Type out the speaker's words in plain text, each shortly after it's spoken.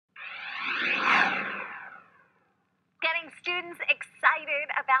students excited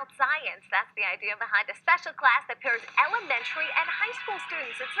about science. That's the idea behind a special class that pairs elementary and high school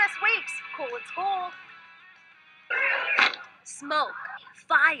students. It's this week's Cool at School. Smoke,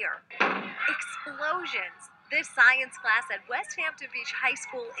 fire, explosions. This science class at West Hampton Beach High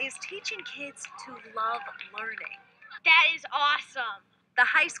School is teaching kids to love learning. That is awesome. The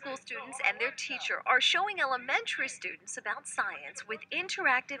high school students and their teacher are showing elementary students about science with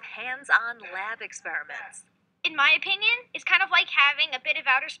interactive hands-on lab experiments. In my opinion, it's kind of like having a bit of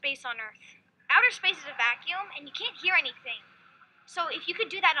outer space on Earth. Outer space is a vacuum and you can't hear anything. So if you could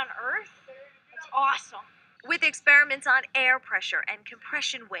do that on Earth, that's awesome. With experiments on air pressure and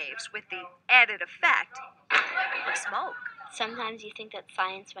compression waves with the added effect of smoke. Sometimes you think that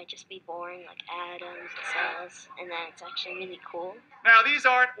science might just be boring, like atoms and cells, and then it's actually really cool. Now, these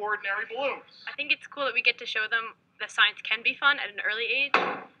aren't ordinary balloons. I think it's cool that we get to show them that science can be fun at an early age,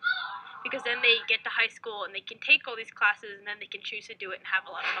 because then they get to high school and they can take all these classes and then they can choose to do it and have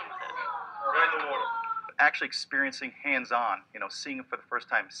a lot of fun with it. Right in the water. Actually experiencing hands-on, seeing it for the first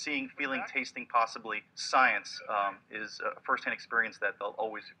time, seeing, feeling, tasting possibly science is a first-hand experience that they'll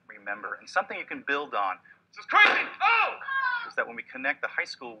always remember, and something you can build on. This is crazy! Oh! Is that when we connect the high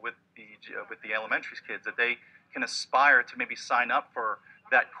school with the elementary kids, that they can aspire to maybe sign up for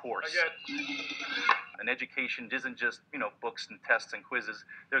that course. An education isn't just books and tests and quizzes.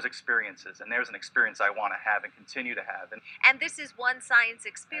 There's experiences, and there's an experience I want to have and continue to have. And this is one science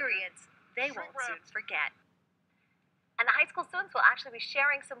experience they won't soon forget. And the high school students will actually be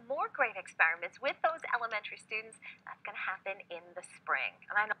sharing some more great experiments with those elementary students. That's going to happen in the spring.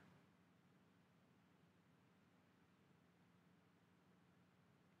 And I know